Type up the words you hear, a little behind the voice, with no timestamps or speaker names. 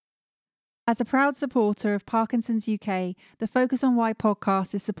As a proud supporter of Parkinson's UK, the Focus on Why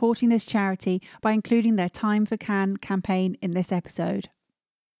podcast is supporting this charity by including their Time for Can campaign in this episode.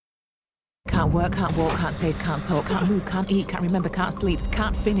 Can't work, can't walk, can't taste, can't talk, can't move, can't eat, can't remember, can't sleep,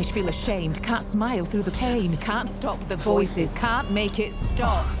 can't finish, feel ashamed, can't smile through the pain, can't stop the voices, can't make it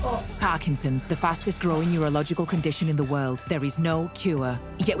stop. Parkinson's, the fastest growing neurological condition in the world. There is no cure.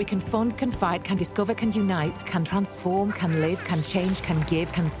 Yet we can fund, can fight, can discover, can unite, can transform, can live, can change, can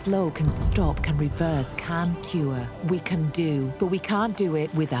give, can slow, can stop, can reverse, can cure. We can do, but we can't do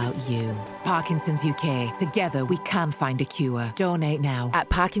it without you. Parkinson's UK. Together we can find a cure. Donate now at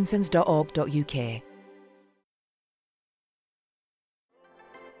parkinsons.org.uk.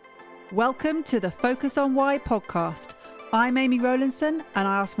 Welcome to the Focus on Why podcast. I'm Amy Rowlandson and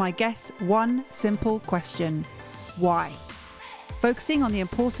I ask my guests one simple question. Why? Focusing on the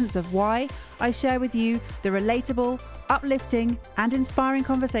importance of why, I share with you the relatable, uplifting and inspiring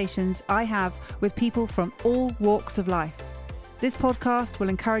conversations I have with people from all walks of life. This podcast will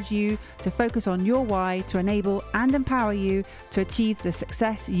encourage you to focus on your why to enable and empower you to achieve the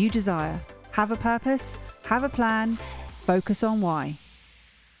success you desire. Have a purpose, have a plan, focus on why.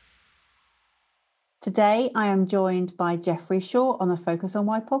 Today, I am joined by Jeffrey Shaw on the Focus on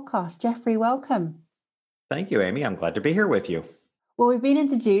Why podcast. Jeffrey, welcome. Thank you, Amy. I'm glad to be here with you. Well, we've been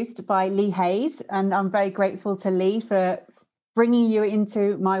introduced by Lee Hayes, and I'm very grateful to Lee for bringing you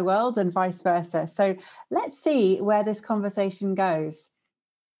into my world and vice versa. So let's see where this conversation goes.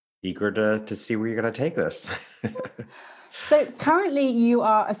 Eager to see where you're going to take this. So currently you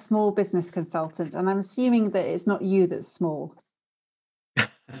are a small business consultant, and I'm assuming that it's not you that's small.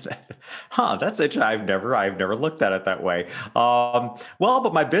 That's interesting. I've never looked at it that way.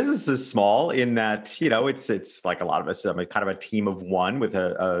 But my business is small in that, it's like a lot of us. I'm kind of a team of one with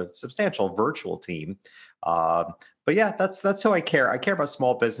a substantial virtual team. But yeah, that's who I care. I care about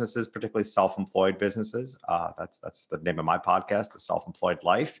small businesses, particularly self-employed businesses. That's the name of my podcast, The Self-Employed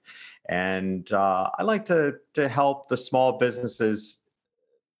Life. And I like to help the small businesses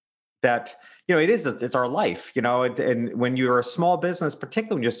that, it's our life, and when you're a small business,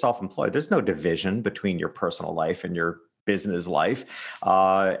 particularly when you're self-employed, there's no division between your personal life and your business life.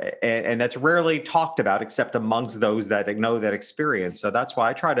 And that's rarely talked about except amongst those that know that experience. So that's why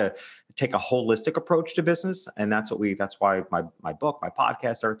I try to take a holistic approach to business. And that's why my book, my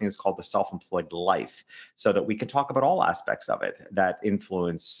podcast, everything is called The Self-Employed Life, so that we can talk about all aspects of it that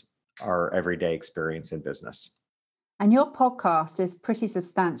influence our everyday experience in business. And your podcast is pretty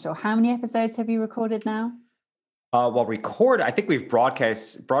substantial. How many episodes have you recorded now? I think we've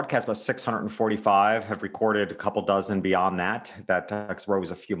broadcast about 645, have recorded a couple dozen beyond that. That was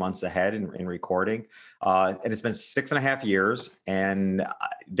a few months ahead in recording. And it's been 6.5 years. And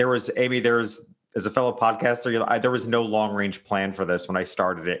as a fellow podcaster, there was no long range plan for this when I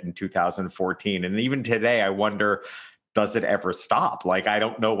started it in 2014. And even today, I wonder, does it ever stop? Like, I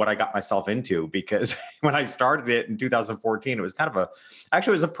don't know what I got myself into, because when I started it in 2014, it was it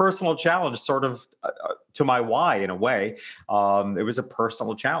was a personal challenge, sort of to my why in a way. It was a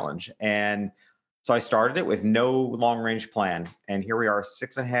personal challenge. And so I started it with no long range plan. And here we are,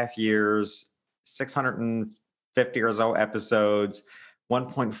 6.5 years, 650 or so episodes,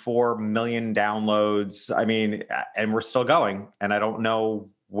 1.4 million downloads. I mean, and we're still going. And I don't know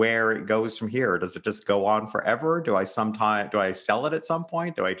where it goes from here. Does it just go on forever? Do I sell it at some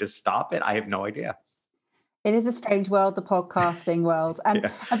point? Do I just stop it? I have no idea. It is a strange world, the podcasting world. And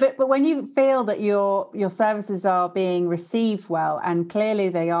but when you feel that your services are being received well, and clearly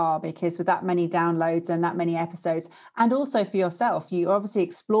they are, because with that many downloads and that many episodes, and also for yourself, you're obviously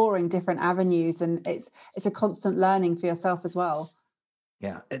exploring different avenues, and it's a constant learning for yourself as well.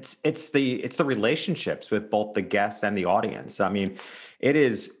 Yeah, it's the relationships with both the guests and the audience. I mean,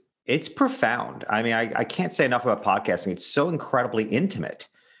 it's profound. I mean, I can't say enough about podcasting. It's so incredibly intimate.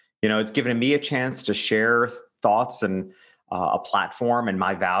 It's given me a chance to share thoughts and a platform and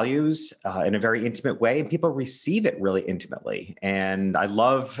my values in a very intimate way, and people receive it really intimately. And I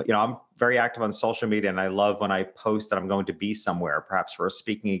love, I'm very active on social media, and I love when I post that I'm going to be somewhere, perhaps for a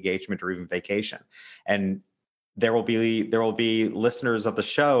speaking engagement or even vacation. And there will be listeners of the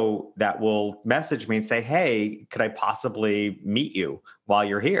show that will message me and say, hey, could I possibly meet you while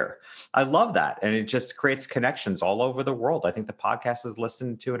you're here? I love that. And it just creates connections all over the world. I think the podcast is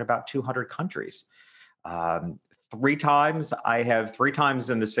listened to in about 200 countries. 3 times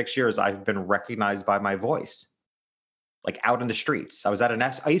in the 6 years, I've been recognized by my voice, like out in the streets. I was at an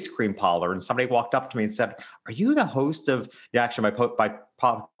ice cream parlor, and somebody walked up to me and said, are you the host of, actually my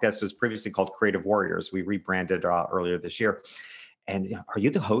podcast was previously called Creative Warriors. We rebranded earlier this year. And are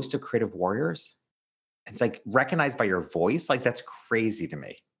you the host of Creative Warriors? It's like recognized by your voice. Like, that's crazy to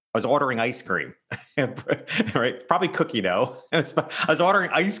me. I was ordering ice cream, right? Probably cookie dough. I was ordering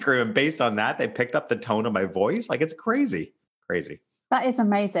ice cream, and based on that, they picked up the tone of my voice. Like it's crazy, crazy. That is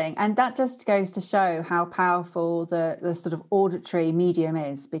amazing. And that just goes to show how powerful the sort of auditory medium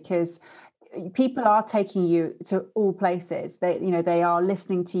is, because people are taking you to all places. They are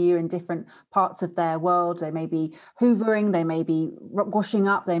listening to you in different parts of their world. They may be hoovering, they may be washing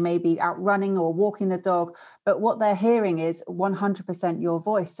up, they may be out running or walking the dog, but what they're hearing is 100% your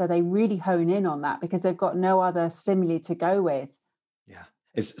voice. So they really hone in on that because they've got no other stimuli to go with. Yeah.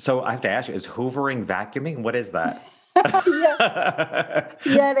 So I have to ask you, is hoovering vacuuming? What is that?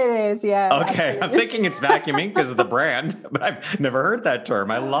 Yeah, it is. Yeah. Okay, Absolutely. I'm thinking it's vacuuming because of the brand, but I've never heard that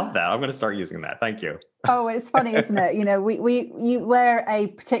term. I love that. I'm going to start using that. Thank you. Oh, it's funny, isn't it? You wear a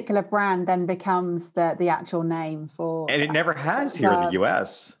particular brand, then becomes the actual name for. And it never has here in the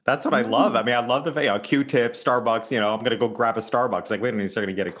US. That's what I love. I mean, I love the Q-tip, Starbucks, I'm going to go grab a Starbucks. Like, wait a minute, it's not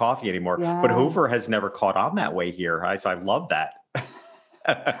going to get a coffee anymore. Yeah. But Hoover has never caught on that way here. So I love that.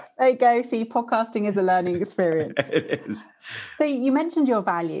 There you go. See, podcasting is a learning experience. It is. So you mentioned your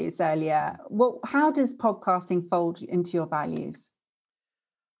values earlier. How does podcasting fold into your values?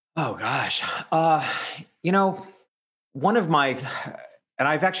 Oh gosh. One of my, and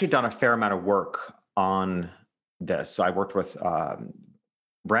I've actually done a fair amount of work on this. So I worked with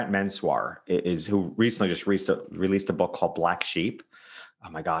Brent Menswar, who recently just released a book called Black Sheep. Oh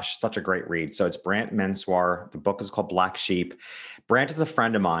my gosh, such a great read. So it's Brent Menswar. The book is called Black Sheep. Brent is a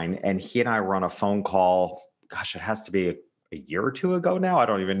friend of mine, and he and I were on a phone call. Gosh, it has to be a year or two ago now. I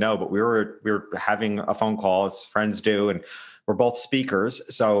don't even know, but we were having a phone call as friends do, and we're both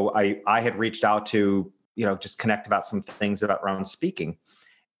speakers. So I had reached out to just connect about some things around speaking,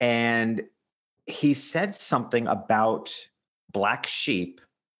 and he said something about Black Sheep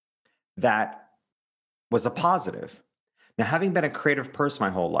that was a positive. Now, having been a creative person my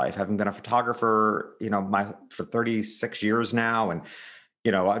whole life, having been a photographer, for 36 years now, and,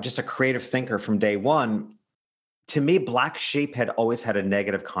 I'm just a creative thinker from day one, to me, Black Sheep had always had a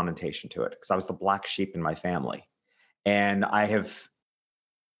negative connotation to it because I was the black sheep in my family. And I've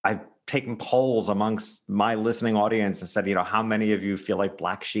taken polls amongst my listening audience and said, how many of you feel like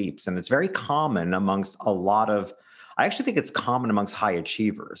black sheeps? And it's very common amongst I actually think it's common amongst high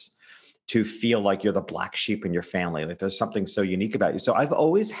achievers to feel like you're the black sheep in your family, like there's something so unique about you. So I've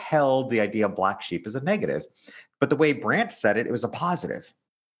always held the idea of black sheep as a negative, but the way Brant said it, it was a positive.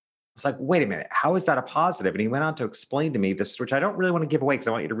 It's like, wait a minute, how is that a positive? And he went on to explain to me this, which I don't really want to give away because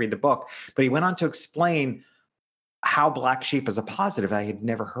I want you to read the book, but he went on to explain how black sheep is a positive. I had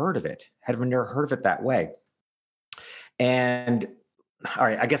never heard of it, that way. And all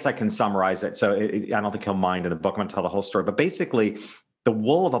right, I guess I can summarize it. So I don't think he'll mind in the book. I'm going to tell the whole story, but basically, the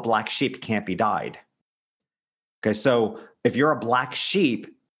wool of a black sheep can't be dyed. Okay, so if you're a black sheep,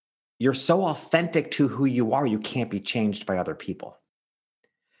 you're so authentic to who you are, you can't be changed by other people.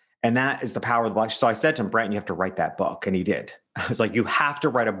 And that is the power of the black sheep. So I said to him, Brent, you have to write that book. And he did. I was like, you have to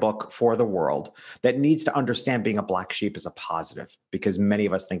write a book for the world that needs to understand being a black sheep is a positive because many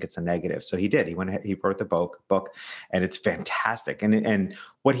of us think it's a negative. So he did. He went ahead, he wrote the book, and it's fantastic. And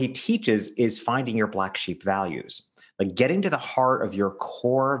what he teaches is finding your black sheep values. Like getting to the heart of your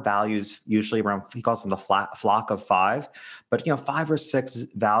core values, usually around, he calls them the flock of five, but 5 or 6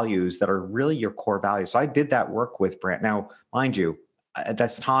 values that are really your core values. So I did that work with Brant. Now, mind you, at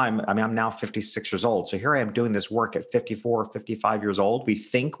this time, I'm now 56 years old. So here I am doing this work at 54 or 55 years old. We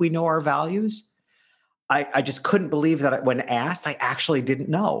think we know our values. I just couldn't believe that when asked, I actually didn't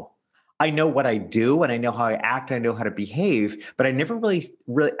know. I know what I do and I know how I act and I know how to behave, but I never really,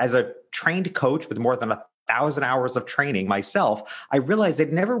 as a trained coach with more than 1,000 hours of training myself, I realized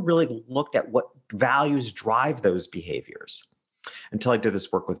I'd never really looked at what values drive those behaviors until I did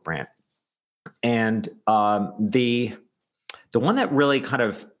this work with Brant. And the one that really kind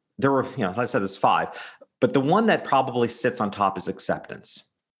of, there were, like I said, there's 5, but the one that probably sits on top is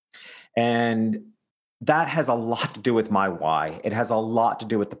acceptance. And that has a lot to do with my why. It has a lot to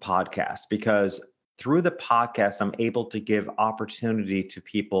do with the podcast because through the podcast, I'm able to give opportunity to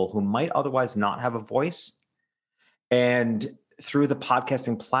people who might otherwise not have a voice. And through the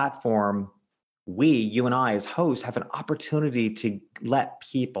podcasting platform, you and I as hosts have an opportunity to let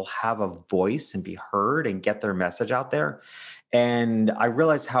people have a voice and be heard and get their message out there. And I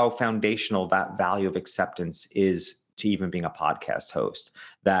realize how foundational that value of acceptance is to even being a podcast host,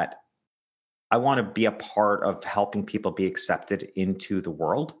 that I want to be a part of helping people be accepted into the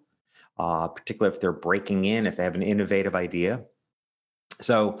world, particularly if they're breaking in, if they have an innovative idea.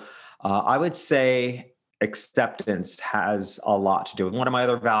 So I would say acceptance has a lot to do with one of my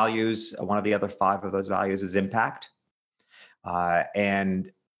other values. One of the other 5 of those values is impact.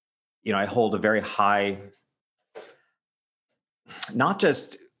 And I hold a very high, not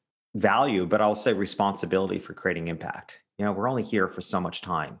just value, but I'll say responsibility for creating impact. We're only here for so much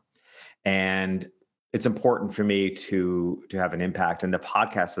time. And it's important for me to have an impact. And the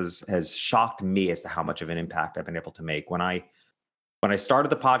podcast has shocked me as to how much of an impact I've been able to make. When I started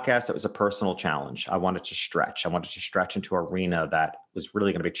the podcast, it was a personal challenge. I wanted to stretch. I wanted to stretch into an arena that was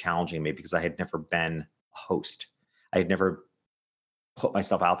really going to be challenging me because I had never been a host. I had never put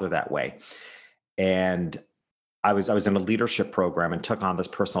myself out there that way. And I was in a leadership program and took on this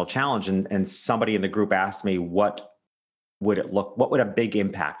personal challenge. And somebody in the group asked me, what would a big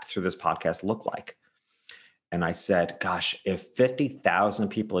impact through this podcast look like? And I said, gosh, if 50,000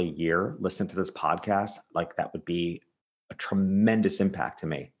 people a year listen to this podcast, like that would be a tremendous impact to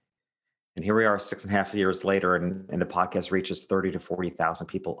me. And here we are 6.5 years later, and the podcast reaches 30 to 40,000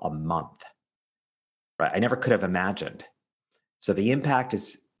 people a month. Right? I never could have imagined. So the impact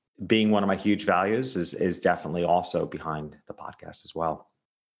is being one of my huge values is definitely also behind the podcast as well.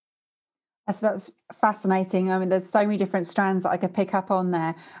 That's fascinating. I mean, there's so many different strands that I could pick up on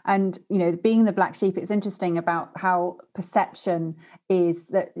there. And, being the black sheep, it's interesting about how perception is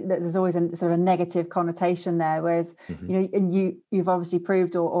that there's always a sort of a negative connotation there. Whereas, and you've obviously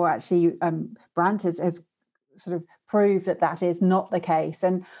proved or actually Brant has sort of proved that is not the case.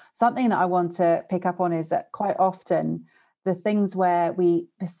 And something that I want to pick up on is that quite often the things where we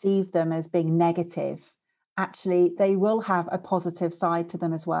perceive them as being negative, actually, they will have a positive side to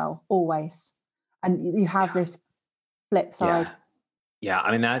them as well, always. And you have this flip side. Yeah.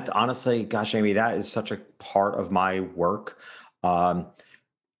 I mean, that honestly, gosh, Amy, that is such a part of my work. I'm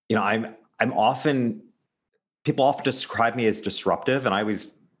often, people often describe me as disruptive, and I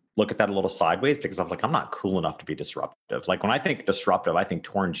always look at that a little sideways because I'm like, I'm not cool enough to be disruptive. Like when I think disruptive, I think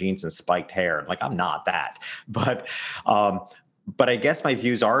torn jeans and spiked hair. Like I'm not that, but I guess my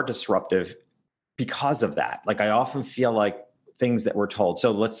views are disruptive because of that. Like I often feel like things that we're told. So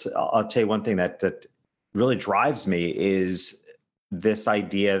I'll tell you one thing that really drives me is this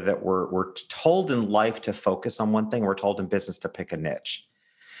idea that we're told in life to focus on one thing. We're told in business to pick a niche.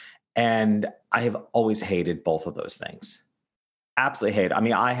 And I have always hated both of those things. Absolutely hate. I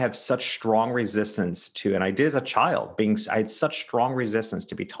mean, I have such strong resistance to, and I did as a child, I had such strong resistance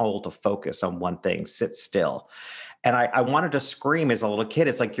to be told to focus on one thing, sit still. And I wanted to scream as a little kid.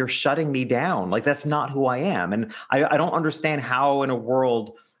 It's like, you're shutting me down. Like, that's not who I am. And I don't understand how in a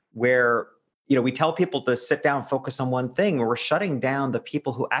world where, we tell people to sit down, focus on one thing, where we're shutting down the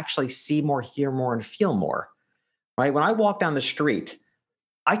people who actually see more, hear more, and feel more, right? When I walk down the street,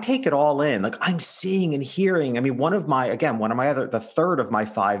 I take it all in. Like I'm seeing and hearing. I mean, the third of my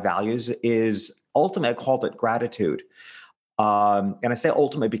 5 values is ultimate. I called it gratitude. And I say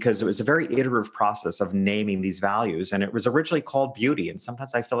ultimate because it was a very iterative process of naming these values. And it was originally called beauty. And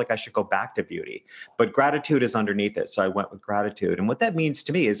sometimes I feel like I should go back to beauty, but gratitude is underneath it. So I went with gratitude. And what that means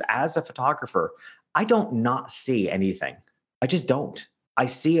to me is, as a photographer, I don't not see anything. I just don't. I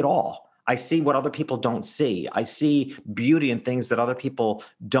see it all. I see what other people don't see. I see beauty in things that other people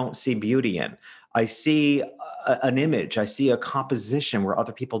don't see beauty in. I see an image. I see a composition where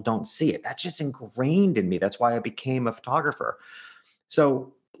other people don't see it. That's just ingrained in me. That's why I became a photographer.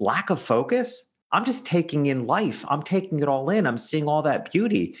 So lack of focus, I'm just taking in life. I'm taking it all in. I'm seeing all that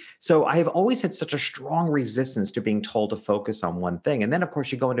beauty. So I have always had such a strong resistance to being told to focus on one thing. And then, of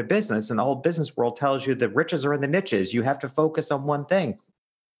course, you go into business and the whole business world tells you the riches are in the niches. You have to focus on one thing.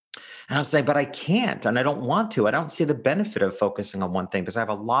 And I'm saying, but I can't, and I don't want to. I don't see the benefit of focusing on one thing because I have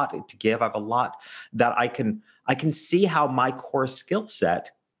a lot to give. I have a lot that I can see how my core skill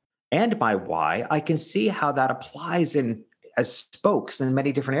set and my why, I can see how that applies in as spokes in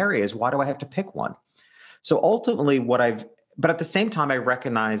many different areas. Why do I have to pick one? So ultimately but at the same time, I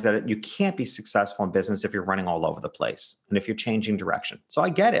recognize that you can't be successful in business if you're running all over the place and if you're changing direction. So I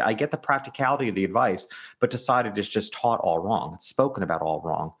get it. I get the practicality of the advice, but decided it's just taught all wrong. It's spoken about all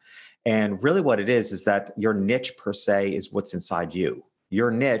wrong. And really what it is that your niche per se is what's inside you.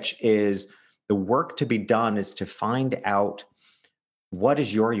 Your niche is the work to be done is to find out what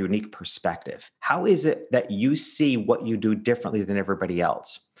is your unique perspective. How is it that you see what you do differently than everybody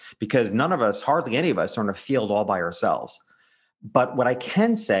else? Because none of us, hardly any of us, are in a field all by ourselves. But what I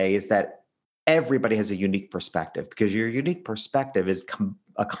can say is that everybody has a unique perspective, because your unique perspective is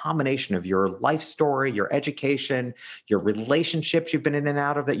a combination of your life story, your education, your relationships you've been in and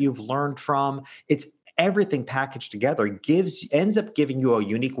out of that you've learned from. It's everything packaged together ends up giving you a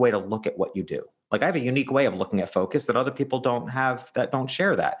unique way to look at what you do. Like I have a unique way of looking at focus that other people don't have, that don't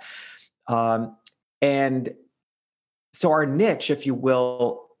share that. And so our niche, if you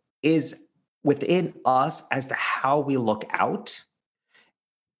will, is within us as to how we look out.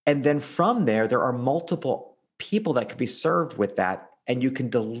 And then from there, there are multiple people that could be served with that, and you can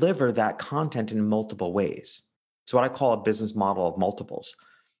deliver that content in multiple ways. It's what I call a business model of multiples.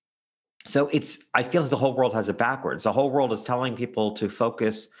 So I feel like the whole world has it backwards. The whole world is telling people to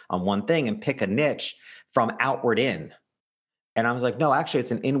focus on one thing and pick a niche from outward in. And I was like, no, actually,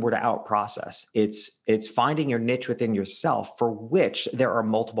 it's an inward out process. It's finding your niche within yourself for which there are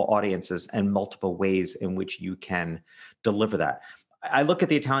multiple audiences and multiple ways in which you can deliver that. I look at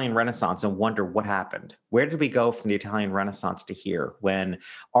the Italian Renaissance and wonder what happened. Where did we go from the Italian Renaissance to here when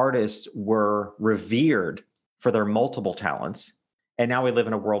artists were revered for their multiple talents? And now we live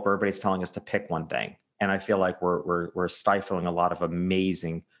in a world where everybody's telling us to pick one thing. And I feel like we're stifling a lot of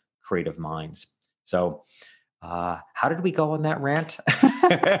amazing creative minds. So how did we go on that rant?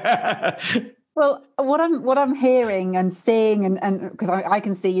 Well, what I'm hearing and seeing, and because I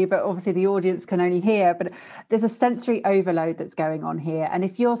can see you, but obviously the audience can only hear, but there's a sensory overload that's going on here. And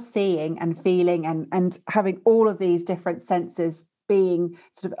if you're seeing and feeling and having all of these different senses being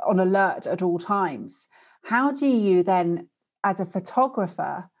sort of on alert at all times, how do you then, as a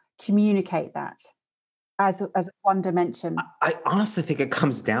photographer, communicate that as one dimension? I honestly think it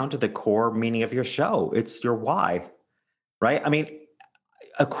comes down to the core meaning of your show. It's your why, right? I mean,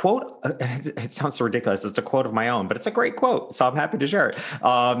 a quote, it sounds so ridiculous. It's a quote of my own, but it's a great quote. So I'm happy to share it.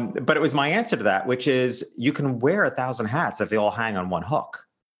 But it was my answer to that, which is you can wear 1,000 hats if they all hang on one hook,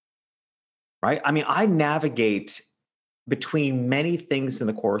 right? I mean, I navigate between many things in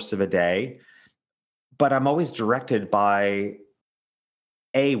the course of a day, but I'm always directed by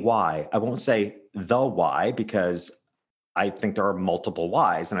a why. I won't say the why because I think there are multiple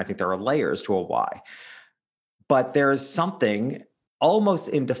whys and I think there are layers to a why. But there's something almost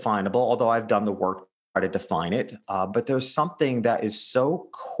indefinable, although I've done the work to try to define it. But there's something that is so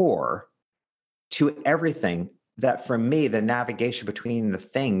core to everything that for me, the navigation between the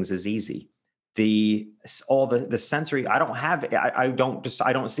things is easy. All the sensory, I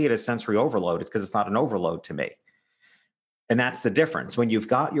don't see it as sensory overload. It's because it's not an overload to me. And that's the difference. When you've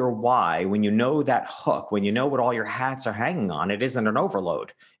got your why, when you know that hook, when you know what all your hats are hanging on, it isn't an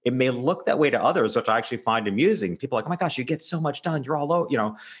overload. It may look that way to others, which I actually find amusing. People are like, oh my gosh, you get so much done. You're all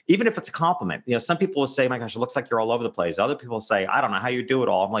over, even if it's a compliment. Some people will say, my gosh, it looks like you're all over the place. Other people say, I don't know how you do it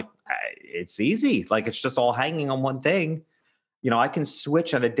all. I'm like, it's easy. Like it's just all hanging on one thing. I can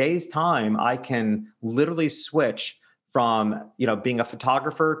switch in a day's time. I can literally switch from being a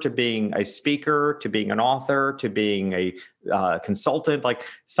photographer to being a speaker to being an author to being a consultant. Like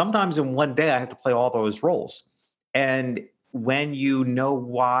sometimes in one day I have to play all those roles. And when you know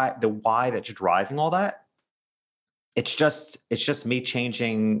why that's driving all that, it's just me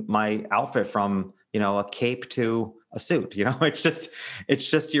changing my outfit from a cape to a suit. It's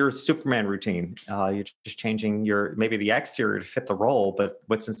just your Superman routine. You're just changing maybe the exterior to fit the role, but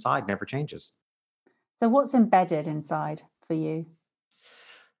what's inside never changes. So what's embedded inside for you?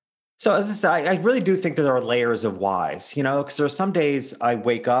 So as I said, I really do think that there are layers of whys, because there are some days I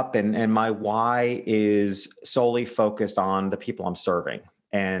wake up and my why is solely focused on the people I'm serving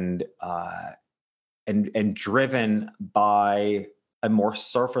and driven by a more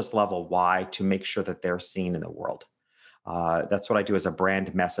surface level why to make sure that they're seen in the world. That's what I do as a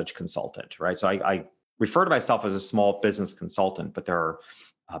brand message consultant, right? So I refer to myself as a small business consultant, but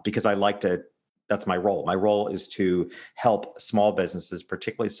because I like to. That's my role. My role is to help small businesses,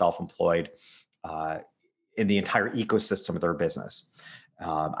 particularly self-employed, in the entire ecosystem of their business.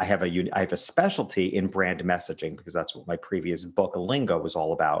 I have a specialty in brand messaging because that's what my previous book, Lingo, was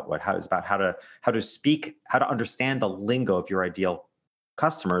all about. It's about how to understand the lingo of your ideal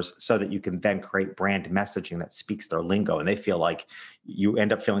customers so that you can then create brand messaging that speaks their lingo. And they feel like you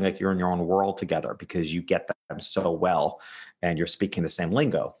end up feeling like you're in your own world together because you get them so well and you're speaking the same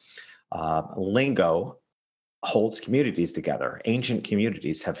lingo. Lingo holds communities together. Ancient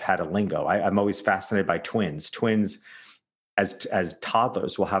communities have had a lingo. I'm always fascinated by twins. Twins, as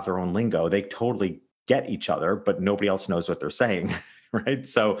toddlers, will have their own lingo. They totally get each other, but nobody else knows what they're saying, right?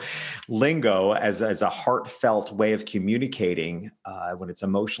 So lingo as a heartfelt way of communicating when it's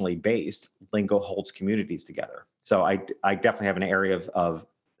emotionally based, lingo holds communities together. So I definitely have an area of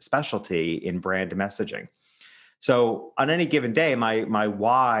specialty in brand messaging. So on any given day, my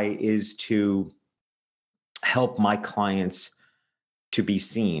why is to help my clients to be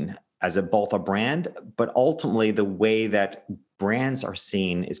seen as both a brand, but ultimately the way that brands are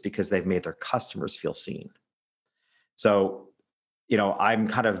seen is because they've made their customers feel seen. So, I'm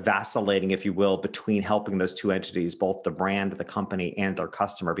kind of vacillating, if you will, between helping those two entities, both the brand, the company, and their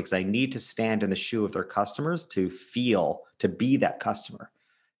customer, because I need to stand in the shoe of their customers to be that customer.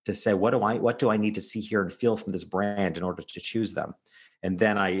 To say, what do I need to see, hear, and feel from this brand in order to choose them? And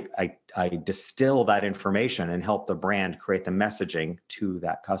then I distill that information and help the brand create the messaging to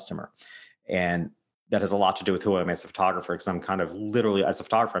that customer. And that has a lot to do with who I am as a photographer, because I'm kind of literally, as a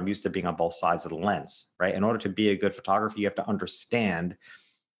photographer, I'm used to being on both sides of the lens, right? In order to be a good photographer, you have to understand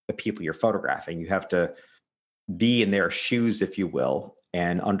the people you're photographing. You have to be in their shoes, if you will,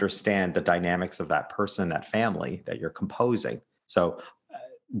 and understand the dynamics of that person, that family that you're composing. So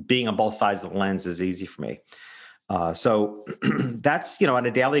being on both sides of the lens is easy for me. So that's, on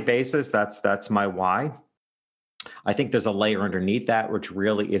a daily basis, that's my why. I think there's a layer underneath that, which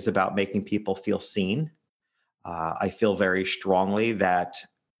really is about making people feel seen. I feel very strongly that,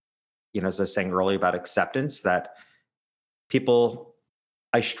 as I was saying earlier about acceptance, that people,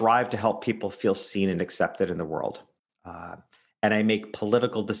 I strive to help people feel seen and accepted in the world. Uh, and I make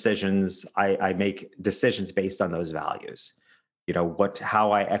political decisions. I make decisions based on those values.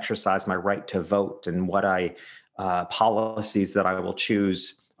 How I exercise my right to vote, and what policies that I will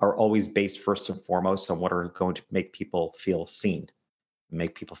choose are always based first and foremost on what are going to make people feel seen,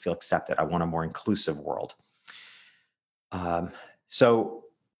 make people feel accepted. I want a more inclusive world. So,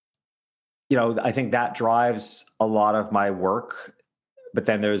 I think that drives a lot of my work. But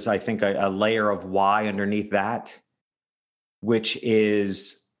then there's, I think, a layer of why underneath that, which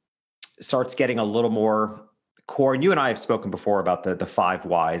starts getting a little more core. And you and I have spoken before about the five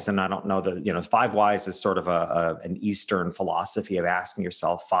whys. And I don't know that, five whys is sort of an Eastern philosophy of asking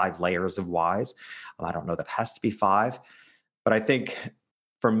yourself 5 layers of whys. I don't know that it has to be 5, but I think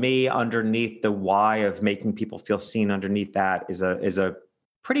for me, underneath the why of making people feel seen, underneath that is a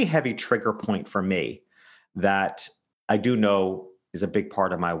pretty heavy trigger point for me that I do know is a big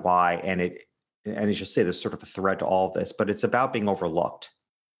part of my why. And as you'll see, there's sort of a thread to all of this, but it's about being overlooked.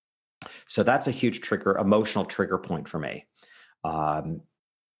 So that's a huge emotional trigger point for me. The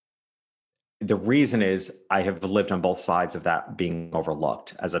reason is I have lived on both sides of that being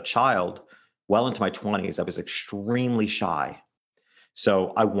overlooked. As a child, well into my 20s, I was extremely shy.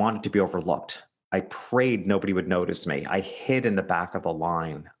 So I wanted to be overlooked. I prayed nobody would notice me. I hid in the back of the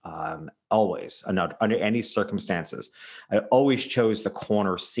line, always, under any circumstances. I always chose the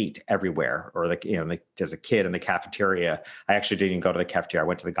corner seat everywhere, or as a kid in the cafeteria. I actually didn't even go to the cafeteria. I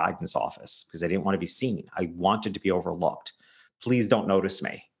went to the guidance office because I didn't want to be seen. I wanted to be overlooked. Please don't notice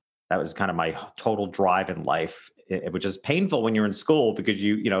me. That was kind of my total drive in life, which is painful when you're in school because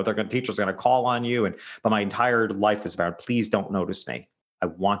teachers are going to call on you. But my entire life was about, please don't notice me. I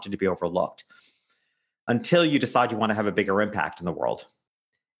wanted to be overlooked. Until you decide you want to have a bigger impact in the world.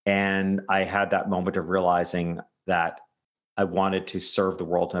 And I had that moment of realizing that I wanted to serve the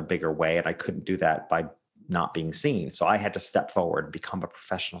world in a bigger way, and I couldn't do that by not being seen. So I had to step forward and become a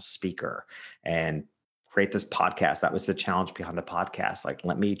professional speaker and create this podcast. That was the challenge behind the podcast. Like,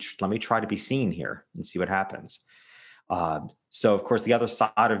 let me try to be seen here and see what happens. So of course, the other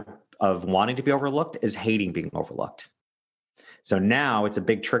side of wanting to be overlooked is hating being overlooked. So now it's a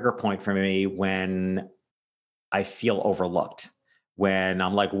big trigger point for me when I feel overlooked, when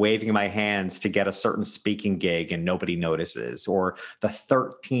I'm like waving my hands to get a certain speaking gig and nobody notices, or the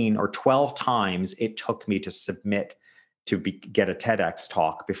 13 or 12 times it took me to submit to get a TEDx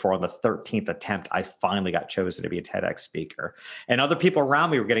talk before on the 13th attempt, I finally got chosen to be a TEDx speaker. And other people around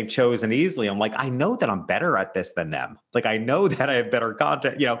me were getting chosen easily. I'm like, I know that I'm better at this than them. Like, I know that I have better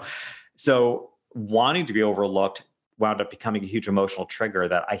content, So wanting to be overlooked wound up becoming a huge emotional trigger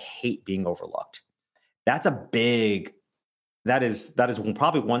that I hate being overlooked. That is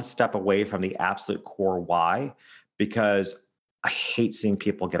probably one step away from the absolute core why, because I hate seeing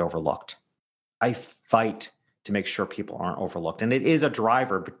people get overlooked. I fight to make sure people aren't overlooked. And it is a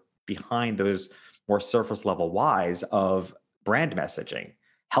driver behind those more surface level whys of brand messaging,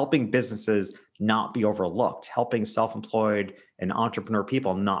 helping businesses not be overlooked, helping self-employed and entrepreneur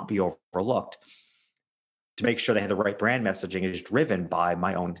people not be overlooked. To make sure they have the right brand messaging is driven by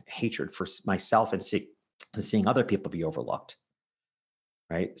my own hatred for myself and seeing other people be overlooked.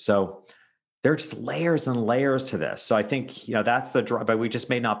 Right. So there are just layers and layers to this. So I think, that's the drive, but we just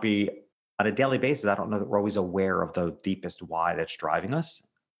may not be on a daily basis. I don't know that we're always aware of the deepest why that's driving us.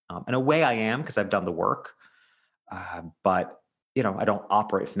 In a way I am, because I've done the work. But, I don't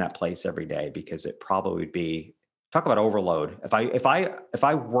operate from that place every day, because it probably would be, talk about overload. If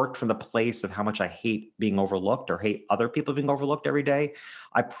I worked from the place of how much I hate being overlooked or hate other people being overlooked every day,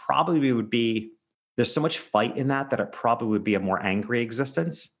 I probably would be, there's so much fight in that it probably would be a more angry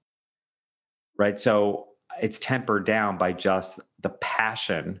existence. Right. So it's tempered down by just the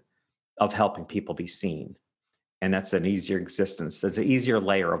passion of helping people be seen. And that's an easier existence. It's an easier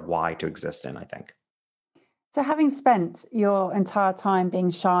layer of why to exist in, I think. So, having spent your entire time being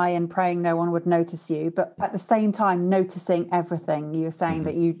shy and praying no one would notice you, but at the same time noticing everything, you were saying Mhm.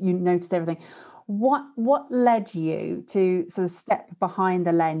 that you noticed everything. What led you to sort of step behind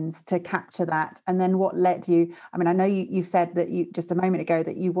the lens to capture that, and then what led you? I mean, I know you said that you just a moment ago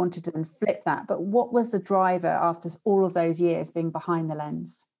that you wanted to then flip that, but what was the driver after all of those years being behind the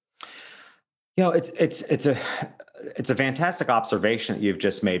lens? It's a fantastic observation that you've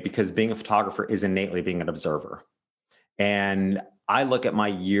just made because being a photographer is innately being an observer. And I look at my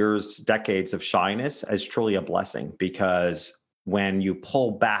years, decades of shyness as truly a blessing because when you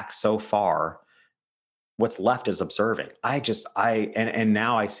pull back so far, what's left is observing. And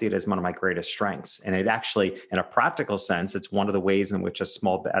now I see it as one of my greatest strengths. And it actually, in a practical sense, it's one of the ways in which as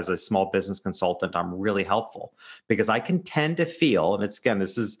a small business consultant, I'm really helpful because I can tend to feel, and it's again,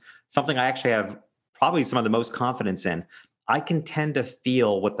 this is something I actually have probably some of the most confidence in. I can tend to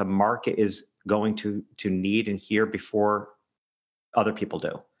feel what the market is going to need and hear before other people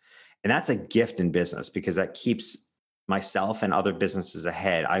do. And that's a gift in business because that keeps myself and other businesses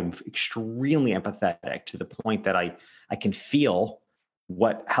ahead. I'm extremely empathetic to the point that I can feel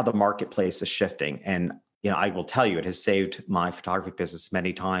how the marketplace is shifting. And I will tell you, it has saved my photography business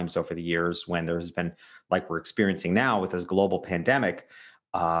many times over the years when there's been, like we're experiencing now with this global pandemic.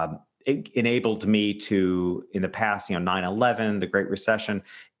 It enabled me to, in the past, 9/11, the Great Recession,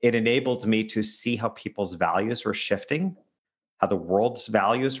 it enabled me to see how people's values were shifting, how the world's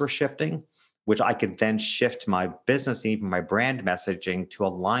values were shifting, which I could then shift my business and even my brand messaging to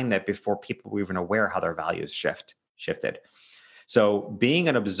align that before people were even aware how their values shifted. So being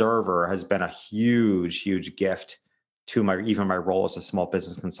an observer has been a huge, huge gift to my role as a small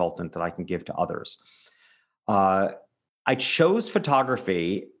business consultant that I can give to others. Uh, I chose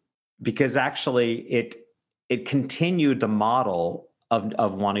photography because actually it continued the model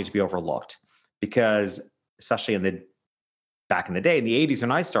of wanting to be overlooked because especially back in the day, in the 80s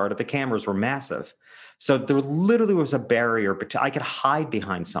when I started, the cameras were massive. So there literally was a barrier, but I could hide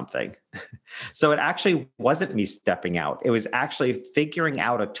behind something. So it actually wasn't me stepping out. It was actually figuring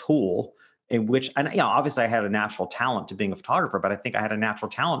out a tool in which, and obviously I had a natural talent to being a photographer, but I think I had a natural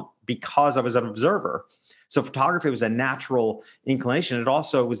talent because I was an observer. So photography was a natural inclination. It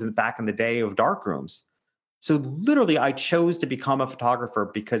also was back in the day of dark rooms. So literally, I chose to become a photographer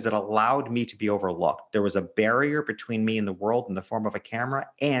because it allowed me to be overlooked. There was a barrier between me and the world in the form of a camera,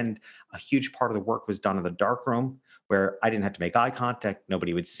 and a huge part of the work was done in the dark room where I didn't have to make eye contact.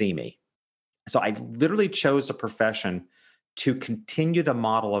 Nobody would see me. So I literally chose a profession to continue the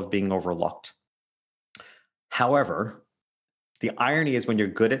model of being overlooked. However, the irony is when you're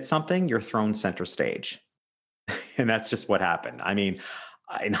good at something, you're thrown center stage. And that's just what happened. I mean,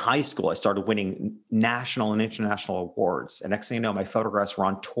 in high school, I started winning national and international awards. And next thing you know, my photographs were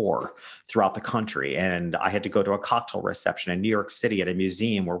on tour throughout the country. And I had to go to a cocktail reception in New York City at a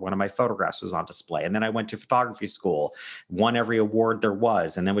museum where one of my photographs was on display. And then I went to photography school, won every award there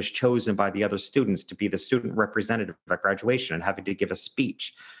was, and then was chosen by the other students to be the student representative at graduation and having to give a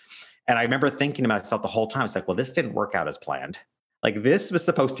speech. And I remember thinking to myself the whole time, it's like, well, this didn't work out as planned. Like this was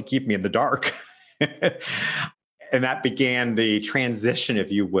supposed to keep me in the dark. And that began the transition,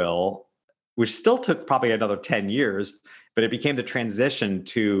 if you will, which still took probably another 10 years, but it became the transition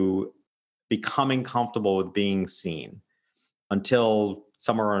to becoming comfortable with being seen until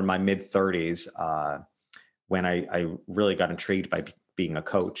somewhere in my mid 30s, when I really got intrigued by being a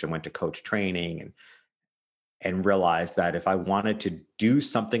coach and went to coach training and realized that if I wanted to do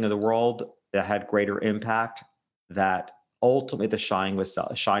something in the world that had greater impact, that ultimately the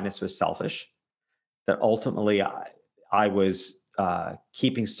shyness was selfish, that ultimately I was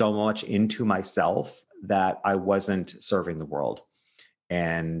keeping so much into myself that I wasn't serving the world.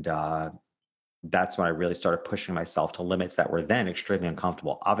 And that's when I really started pushing myself to limits that were then extremely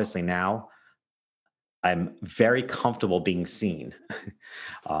uncomfortable. Obviously, now I'm very comfortable being seen,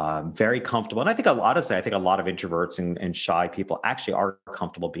 very comfortable. And I think honestly, I think a lot of introverts and shy people actually are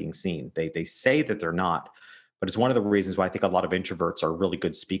comfortable being seen. They say that they're not, but it's one of the reasons why I think a lot of introverts are really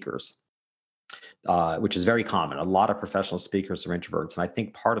good speakers, which is very common. A lot of professional speakers are introverts. And I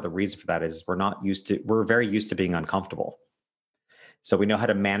think part of the reason for that is we're very used to being uncomfortable. So we know how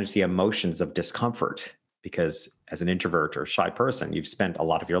to manage the emotions of discomfort because as an introvert or shy person, you've spent a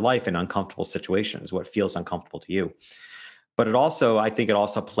lot of your life in uncomfortable situations, what feels uncomfortable to you. But I think it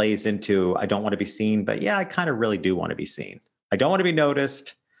also plays into, I don't want to be seen, but yeah, I kind of really do want to be seen. I don't want to be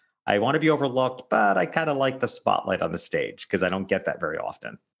noticed. I want to be overlooked, but I kind of like the spotlight on the stage because I don't get that very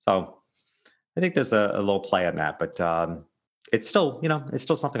often. So I think there's a little play on that, but it's still, it's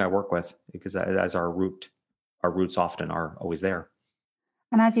still something I work with because as our roots often are always there.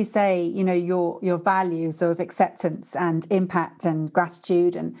 And as you say, your values of acceptance and impact and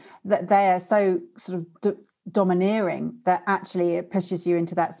gratitude, and that they are so sort of domineering that actually it pushes you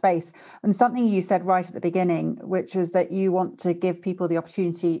into that space. And something you said right at the beginning, which was that you want to give people the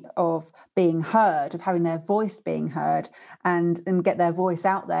opportunity of being heard, of having their voice being heard, and get their voice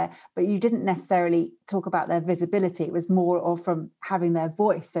out there. But you didn't necessarily talk about their visibility. It was more of from having their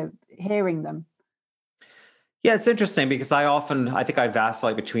voice, so hearing them. Yeah, it's interesting because I think I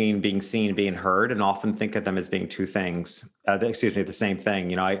vacillate between being seen and being heard, and often think of them as being two things. The same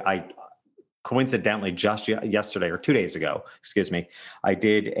thing. I coincidentally just yesterday or 2 days ago, I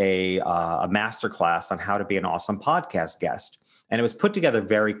did a master class on how to be an awesome podcast guest, and it was put together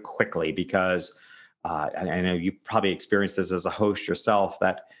very quickly because and I know you probably experienced this as a host yourself,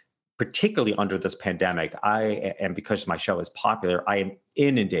 that particularly under this pandemic, and because my show is popular, I am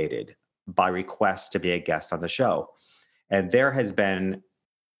inundated by requests to be a guest on the show. And there has been,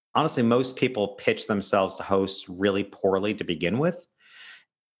 honestly, most people pitch themselves to hosts really poorly to begin with.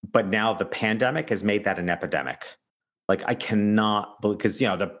 But now the pandemic has made that an epidemic. Like, I cannot, because,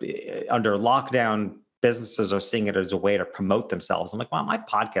 under lockdown, businesses are seeing it as a way to promote themselves. I'm like, well, my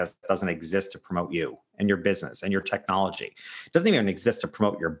podcast doesn't exist to promote you and your business and your technology. It doesn't even exist to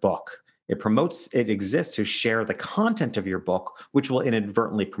promote your book. It exists to share the content of your book, which will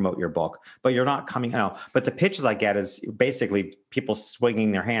inadvertently promote your book, but you're not coming out. But the pitches I get is basically people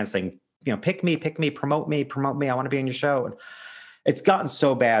swinging their hands saying, pick me, promote me. I want to be on your show. And it's gotten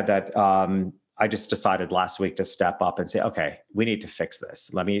so bad that I just decided last week to step up and say, okay, we need to fix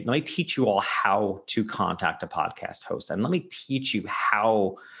this. Let me teach you all how to contact a podcast host, and let me teach you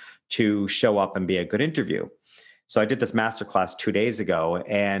how to show up and be a good interview. So I did this masterclass 2 days ago,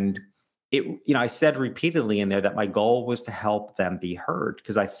 and I said repeatedly in there that my goal was to help them be heard,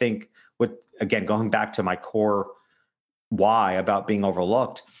 because I think, again, going back to my core why about being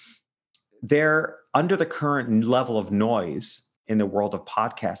overlooked, they're under the current level of noise in the world of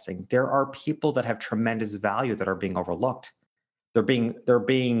podcasting. There are people that have tremendous value that are being overlooked. They're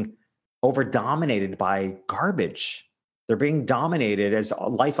being over dominated by garbage. They're being dominated, as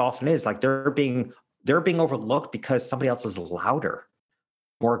life often is. Like, they're being overlooked because somebody else is louder,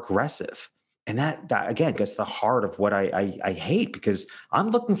 more aggressive. And that again gets to the heart of what I hate, because I'm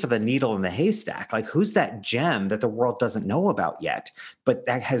looking for the needle in the haystack. Like, who's that gem that the world doesn't know about yet, but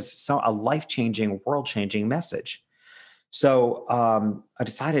that has a life-changing, world-changing message? So I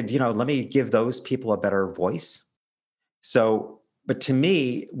decided, let me give those people a better voice. But to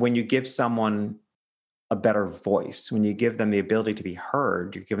me, when you give someone a better voice, when you give them the ability to be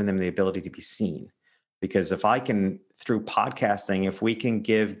heard, you're giving them the ability to be seen. Because if through podcasting, if we can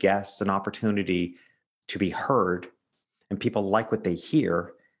give guests an opportunity to be heard and people like what they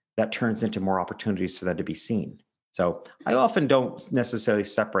hear, that turns into more opportunities for them to be seen. So I often don't necessarily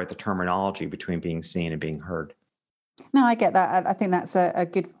separate the terminology between being seen and being heard. No, I get that. I think that's a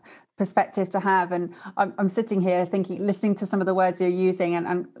good perspective to have. And I'm sitting here listening to some of the words you're using,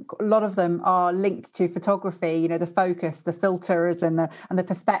 and a lot of them are linked to photography, the focus, the filters, and the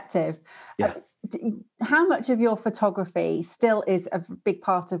perspective. Yeah. How much of your photography still is a big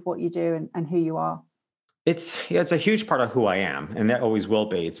part of what you do and who you are? It's a huge part of who I am, and that always will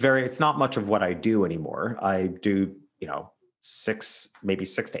be. It's not much of what I do anymore. I do, maybe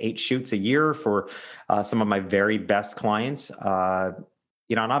 6 to 8 shoots a year for some of my very best clients.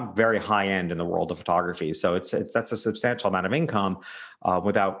 And I'm very high end in the world of photography, so that's a substantial amount of income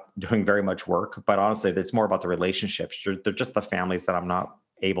without doing very much work. But honestly, it's more about the relationships. They're just the families that I'm not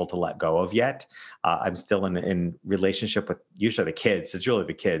able to let go of yet. I'm still in relationship with usually the kids. It's really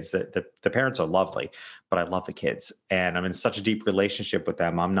the kids. The parents are lovely, but I love the kids, and I'm in such a deep relationship with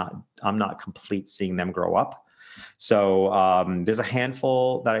them. I'm not complete seeing them grow up. So there's a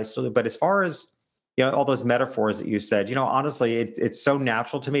handful that I still do. But as far as all those metaphors that you said, honestly, it's so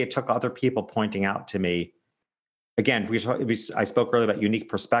natural to me. It took other people pointing out to me. Again, I spoke earlier about unique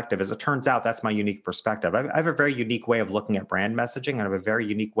perspective. As it turns out, that's my unique perspective. I have a very unique way of looking at brand messaging, and I have a very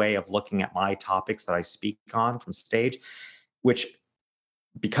unique way of looking at my topics that I speak on from stage, which,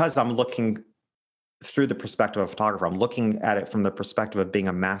 because I'm looking through the perspective of a photographer, I'm looking at it from the perspective of being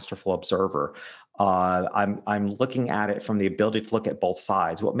a masterful observer. I'm looking at it from the ability to look at both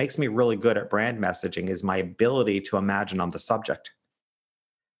sides. What makes me really good at brand messaging is my ability to imagine on the subject,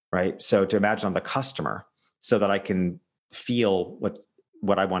 right? So to imagine on the customer, so that I can feel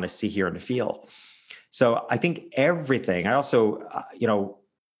what I want to see, hear, and feel. So I think everything. I also,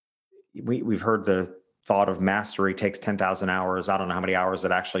 we've heard the thought of mastery takes 10,000 hours. I don't know how many hours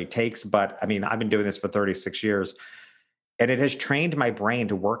it actually takes, but I mean, I've been doing this for 36 years, and it has trained my brain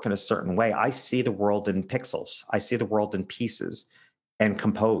to work in a certain way. I see the world in pixels. I see the world in pieces. and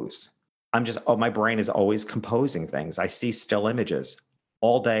compose. My brain is always composing things. I see still images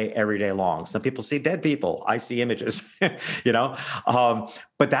all day, every day long. Some people see dead people. I see images, you know?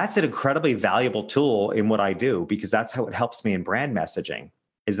 But that's an incredibly valuable tool in what I do, because that's how it helps me in brand messaging,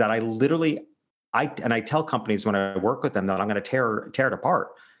 is that I tell companies when I work with them that I'm going to tear it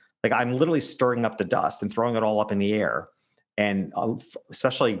apart. Like, I'm literally stirring up the dust and throwing it all up in the air. And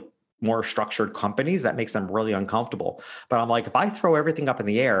especially more structured companies, that makes them really uncomfortable. But I'm like, if I throw everything up in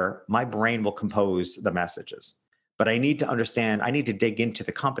the air, my brain will compose the messages. But I need to understand, I need to dig into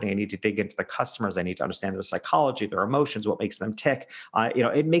the company. I need to dig into the customers. I need to understand their psychology, their emotions, what makes them tick.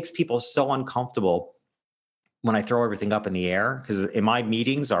 It makes people so uncomfortable when I throw everything up in the air, because in my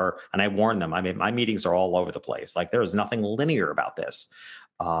meetings and I warn them, I mean, my meetings are all over the place. Like, there is nothing linear about this.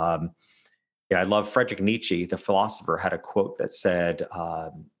 I love Friedrich Nietzsche, the philosopher, had a quote that said,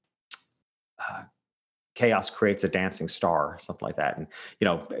 chaos creates a dancing star, something like that. And,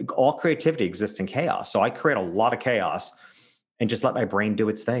 all creativity exists in chaos. So I create a lot of chaos and just let my brain do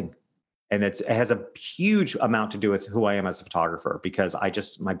its thing. And it has a huge amount to do with who I am as a photographer, because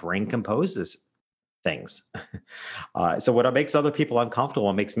my brain composes things. So what makes other people uncomfortable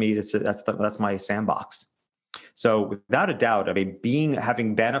and makes me, that's my sandbox. So without a doubt, I mean,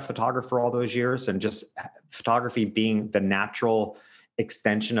 having been a photographer all those years, and just photography being the natural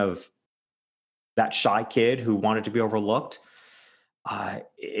extension of that shy kid who wanted to be overlooked,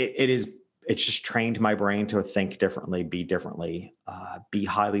 it's just trained my brain to think differently, be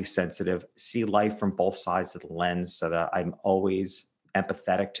highly sensitive, see life from both sides of the lens, so that I'm always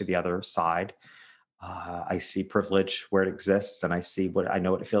empathetic to the other side. I see privilege where it exists, and I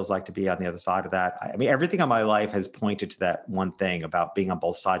know what it feels like to be on the other side of that. I mean, everything in my life has pointed to that one thing about being on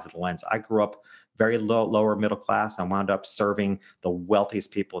both sides of the lens. I grew up very lower middle class, and wound up serving the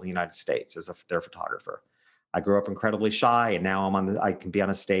wealthiest people in the United States as their photographer. I grew up incredibly shy, and now I can be on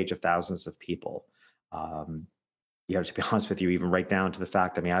a stage of thousands of people. To be honest with you, even right down to the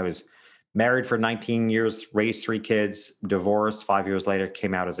fact, I mean, I was married for 19 years, raised 3 kids, divorced 5 years later,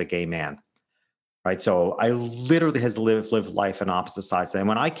 came out as a gay man. Right. So I literally has lived life on opposite sides. And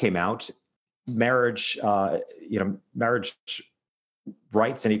when I came out, marriage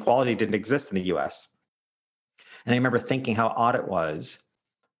rights and equality didn't exist in the US. And I remember thinking how odd it was,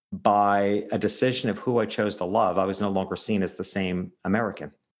 by a decision of who I chose to love, I was no longer seen as the same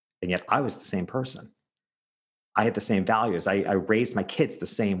American. And yet I was the same person. I had the same values. I raised my kids the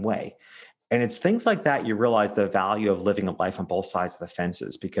same way. And it's things like that you realize the value of living a life on both sides of the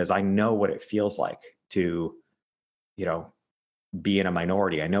fences, because I know what it feels like to, be in a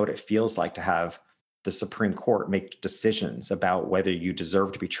minority. I know what it feels like to have the Supreme Court make decisions about whether you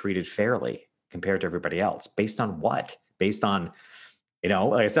deserve to be treated fairly compared to everybody else. Based on what? Based on, like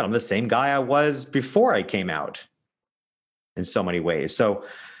I said, I'm the same guy I was before I came out in so many ways. So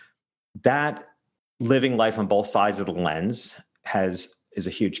that living life on both sides of the lens is a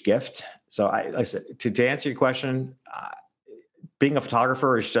huge gift. So I said, to answer your question, being a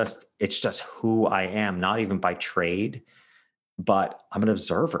photographer it's just who I am, not even by trade, but I'm an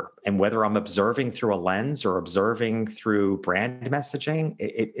observer. And whether I'm observing through a lens or observing through brand messaging,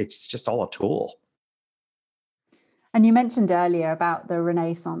 it's just all a tool. And you mentioned earlier about the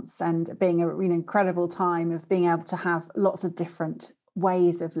Renaissance and being an incredible time of being able to have lots of different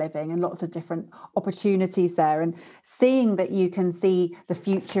ways of living and lots of different opportunities there, and seeing that you can see the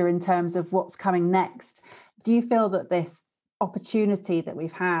future in terms of what's coming next. Do you feel that this opportunity that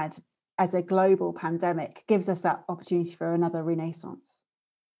we've had as a global pandemic gives us that opportunity for another Renaissance?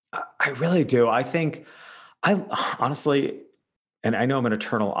 I really do. I think I honestly, and I know I'm an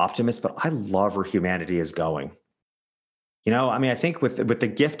eternal optimist, but I love where humanity is going. I think with the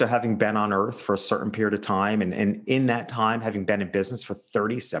gift of having been on Earth for a certain period of time, and in that time, having been in business for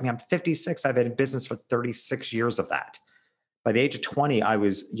 37, I'm 56, I've been in business for 36 years of that. By the age of 20, I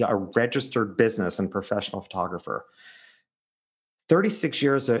was a registered business and professional photographer. 36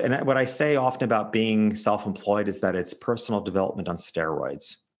 years, and what I say often about being self-employed is that it's personal development on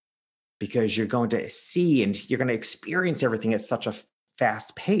steroids, because you're going to see and you're going to experience everything at such a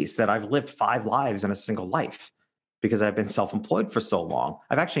fast pace that I've lived 5 lives in a single life, because I've been self-employed for so long.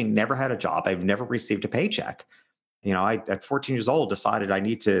 I've actually never had a job. I've never received a paycheck. I, at 14 years old, decided I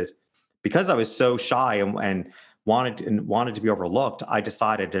need to, because I was so shy and wanted to be overlooked. I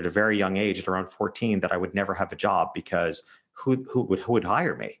decided at a very young age, at around 14, that I would never have a job, because who would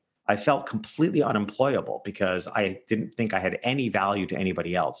hire me? I felt completely unemployable because I didn't think I had any value to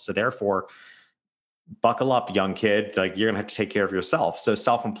anybody else. So therefore, buckle up, young kid, like, you're going to have to take care of yourself. So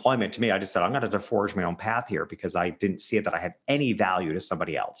self-employment, to me, I just said, I'm going to forge my own path here, because I didn't see that I had any value to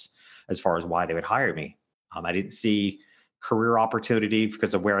somebody else as far as why they would hire me. I didn't see career opportunity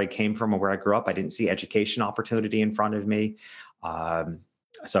because of where I came from and where I grew up. I didn't see education opportunity in front of me. Um,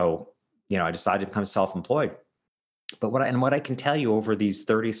 so, I decided to become self-employed. But what I can tell you over these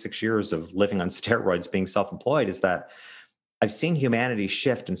 36 years of living on steroids, being self-employed, is that I've seen humanity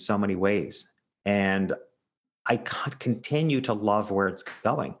shift in so many ways, and I continue to love where it's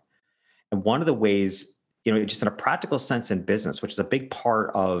going. And one of the ways, just in a practical sense in business, which is a big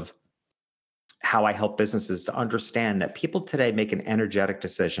part of how I help businesses to understand that people today make an energetic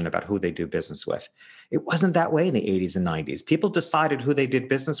decision about who they do business with. It wasn't that way in the 80s and 90s. People decided who they did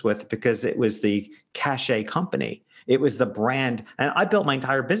business with because it was the cachet company. It was the brand. And I built my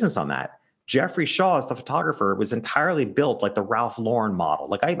entire business on that. Jeffrey Shaw, as the photographer, was entirely built like the Ralph Lauren model.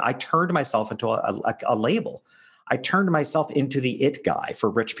 Like I turned myself into a label. I turned myself into the it guy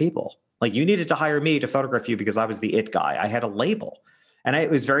for rich people. Like, you needed to hire me to photograph you because I was the it guy. I had a label. And it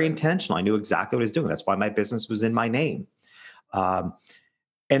was very intentional. I knew exactly what I was doing. That's why my business was in my name. Um,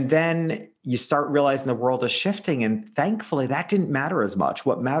 and then you start realizing the world is shifting. And thankfully, that didn't matter as much.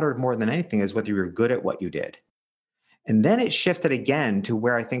 What mattered more than anything is whether you were good at what you did. And then it shifted again to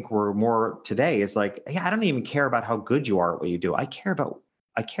where I think we're more today is like, yeah, I don't even care about how good you are at what you do. I care about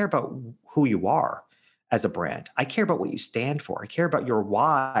who you are as a brand. I care about what you stand for. I care about your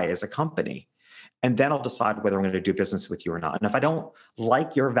why as a company. And then I'll decide whether I'm going to do business with you or not. And if I don't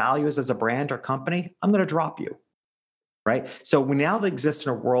like your values as a brand or company, I'm going to drop you. Right. So we now exist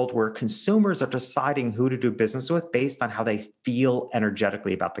in a world where consumers are deciding who to do business with based on how they feel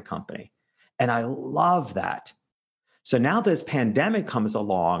energetically about the company. And I love that. So now this pandemic comes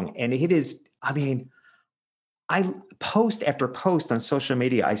along, and it is, I post after post on social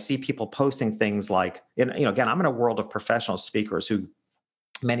media. I see people posting things like, again, I'm in a world of professional speakers who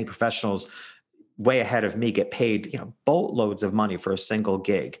many professionals way ahead of me get paid, boatloads of money for a single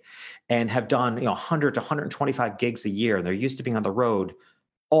gig, and have done, 100 to 125 gigs a year. And they're used to being on the road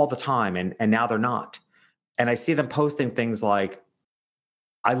all the time. And now they're not. And I see them posting things like,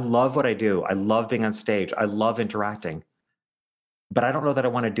 I love what I do. I love being on stage. I love interacting, but I don't know that I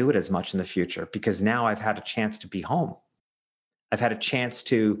want to do it as much in the future because now I've had a chance to be home. I've had a chance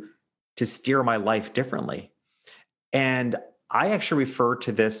to steer my life differently. And I actually refer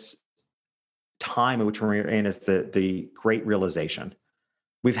to this time in which we're in as the great realization.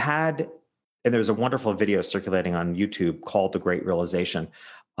 We've had, and there's a wonderful video circulating on YouTube called The Great Realization.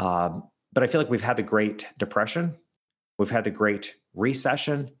 But I feel like we've had the Great Depression, we've had the Great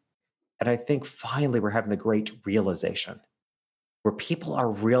Recession, and I think finally we're having the Great Realization, where people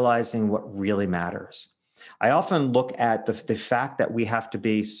are realizing what really matters. I often look at the fact that we have to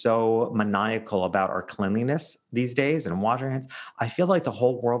be so maniacal about our cleanliness these days and wash our hands. I feel like the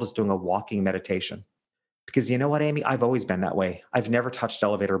whole world is doing a walking meditation. Because you know what, Amy? I've always been that way. I've never touched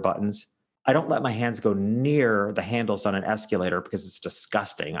elevator buttons. I don't let my hands go near the handles on an escalator because it's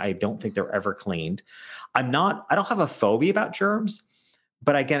disgusting. I don't think they're ever cleaned. I don't have a phobia about germs.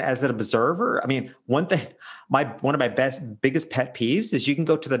 But again, as an observer, one of my biggest pet peeves is you can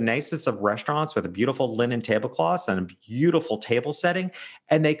go to the nicest of restaurants with a beautiful linen tablecloths and a beautiful table setting,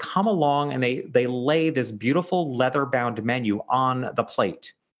 and they come along and they lay this beautiful leather-bound menu on the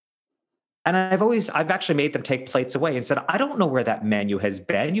plate. And I've actually made them take plates away and said, I don't know where that menu has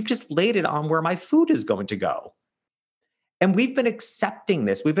been. You've just laid it on where my food is going to go. And we've been accepting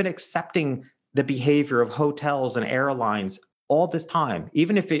this. We've been accepting the behavior of hotels and airlines all this time,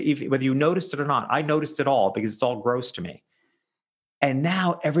 even if whether you noticed it or not. I noticed it all because it's all gross to me. And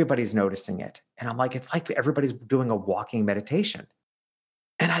now everybody's noticing it. And I'm like, it's like everybody's doing a walking meditation.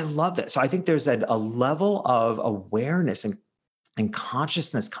 And I love that. So I think there's a level of awareness and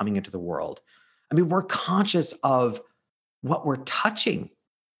consciousness coming into the world. We're conscious of what we're touching.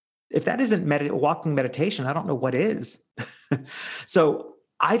 If that isn't walking meditation, I don't know what is. So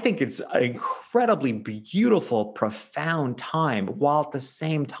I think it's an incredibly beautiful, profound time, while at the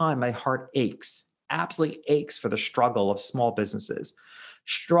same time, my heart aches, absolutely aches for the struggle of small businesses,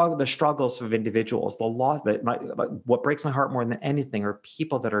 the struggles of individuals, the loss what breaks my heart more than anything are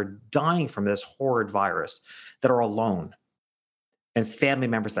people that are dying from this horrid virus, that are alone, and family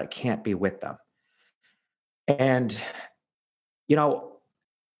members that can't be with them. And,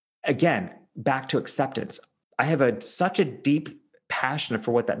 again, back to acceptance. I have such a deep passion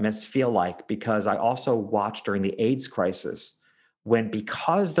for what that must feel like, because I also watched during the AIDS crisis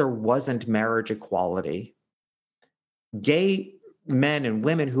because there wasn't marriage equality, gay men and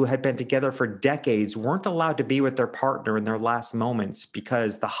women who had been together for decades weren't allowed to be with their partner in their last moments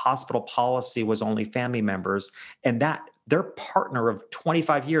because the hospital policy was only family members, and that their partner of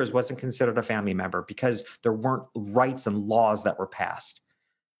 25 years wasn't considered a family member because there weren't rights and laws that were passed.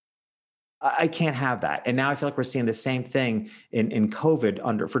 I can't have that. And now I feel like we're seeing the same thing in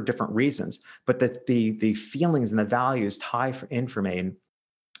COVID for different reasons, but the feelings and the values tie in for me. And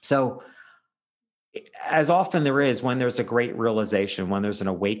so as often there is when there's a great realization, when there's an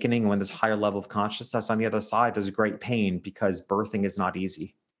awakening, when there's a higher level of consciousness on the other side, there's great pain because birthing is not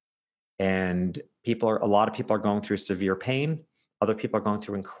easy. And a lot of people are going through severe pain. Other people are going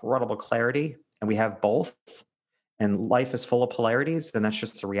through incredible clarity. And we have both. And life is full of polarities, and that's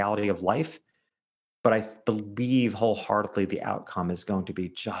just the reality of life. But I believe wholeheartedly the outcome is going to be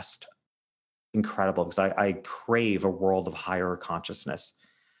just incredible because I crave a world of higher consciousness.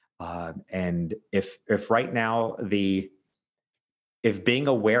 And if right now if being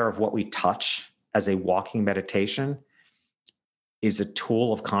aware of what we touch as a walking meditation is a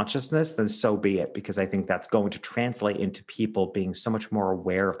tool of consciousness, then so be it, because I think that's going to translate into people being so much more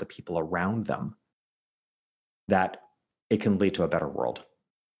aware of the people around them that it can lead to a better world.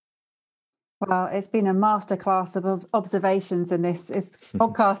 Well, it's been a masterclass of observations in this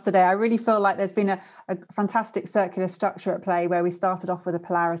podcast today. I really feel like there's been a fantastic circular structure at play where we started off with the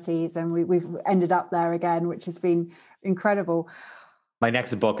polarities and we've ended up there again, which has been incredible. My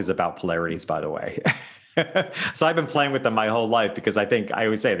next book is about polarities, by the way. So I've been playing with them my whole life because I think I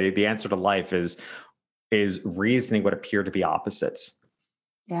always say the answer to life is reasoning what appear to be opposites.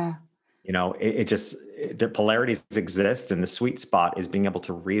 Yeah. The polarities exist, and the sweet spot is being able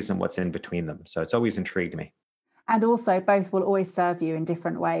to reason what's in between them. So it's always intrigued me. And also both will always serve you in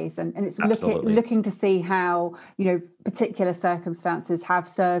different ways. And it's Absolutely. looking to see how, particular circumstances have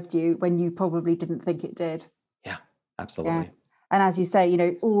served you when you probably didn't think it did. Yeah, absolutely. Yeah. And as you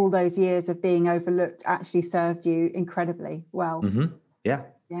say, all those years of being overlooked actually served you incredibly well. Mm-hmm. Yeah,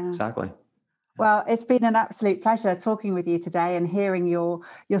 exactly. Well, it's been an absolute pleasure talking with you today and hearing your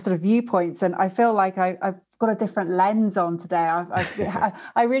sort of viewpoints. And I feel like I've got a different lens on today.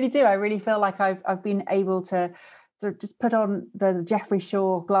 I really do. I really feel like I've been able to sort of just put on the Jeffrey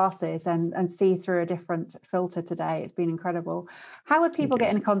Shaw glasses and see through a different filter today. It's been incredible. How would people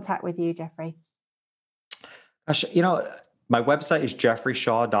get in contact with you, Jeffrey? My website is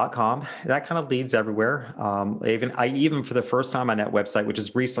jeffreyshaw.com. That kind of leads everywhere. I even for the first time on that website, which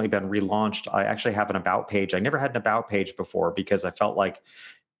has recently been relaunched, I actually have an about page. I never had an about page before because I felt like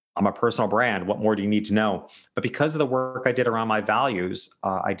I'm a personal brand. What more do you need to know? But because of the work I did around my values,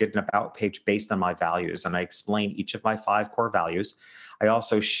 I did an about page based on my values, and I explain each of my 5 core values. I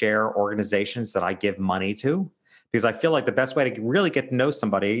also share organizations that I give money to because I feel like the best way to really get to know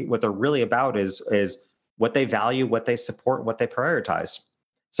somebody, what they're really about is what they value, what they support, what they prioritize.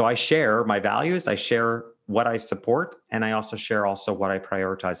 So I share my values, I share what I support, and I also share what I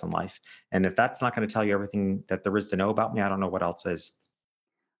prioritize in life. And if that's not going to tell you everything that there is to know about me, I don't know what else is.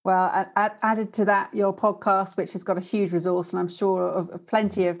 Well, added to that, your podcast, which has got a huge resource, and I'm sure of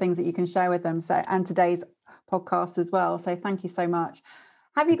plenty of things that you can share with them. So, and today's podcast as well. So thank you so much.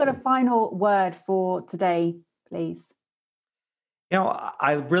 Have you got a final word for today, please?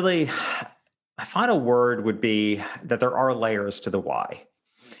 My final word would be that there are layers to the why.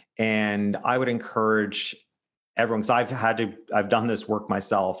 And I would encourage everyone, because I've done this work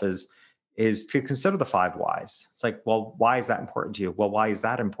myself, is to consider the 5 whys. It's like, well, why is that important to you? Well, why is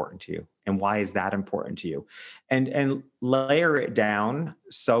that important to you? And why is that important to you? And layer it down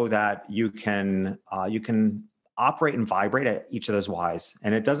so that you can operate and vibrate at each of those whys.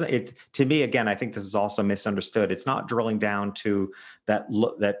 And to me, again, I think this is also misunderstood. It's not drilling down to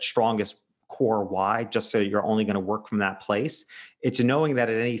that strongest core why, just so you're only going to work from that place. It's knowing that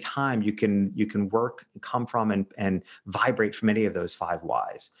at any time you can work, come from, and vibrate from any of those 5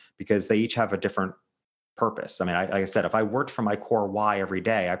 whys, because they each have a different purpose. I mean, like I said, if I worked from my core why every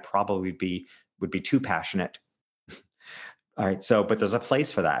day, I probably would be too passionate. All right. But there's a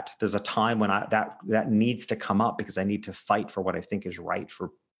place for that. There's a time when that needs to come up because I need to fight for what I think is right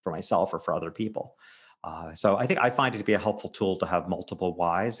for myself or for other people. So I find it to be a helpful tool to have multiple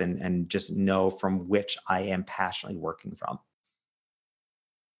whys and just know from which I am passionately working from.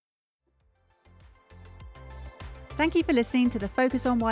 Thank you for listening to the Focus on Why